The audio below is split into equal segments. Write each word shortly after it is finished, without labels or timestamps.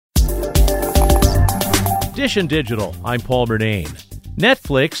Dish and Digital, I'm Paul Murnane.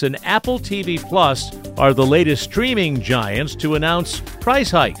 Netflix and Apple TV Plus are the latest streaming giants to announce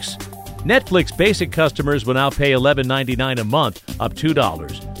price hikes. Netflix basic customers will now pay $11.99 a month, up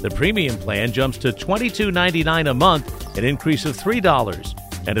 $2. The premium plan jumps to $22.99 a month, an increase of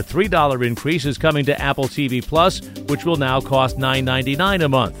 $3. And a $3 increase is coming to Apple TV Plus, which will now cost $9.99 a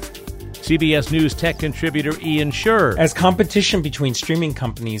month. CBS News tech contributor Ian Sherr. As competition between streaming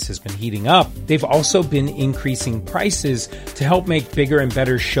companies has been heating up, they've also been increasing prices to help make bigger and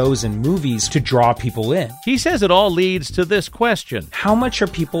better shows and movies to draw people in. He says it all leads to this question. How much are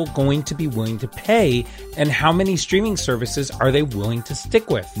people going to be willing to pay, and how many streaming services are they willing to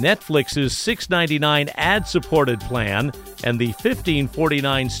stick with? Netflix's $6.99 ad-supported plan and the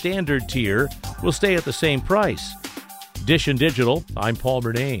 $15.49 standard tier will stay at the same price. Dish and Digital, I'm Paul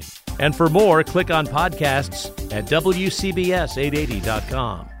Murnane. And for more, click on podcasts at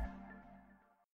WCBS880.com.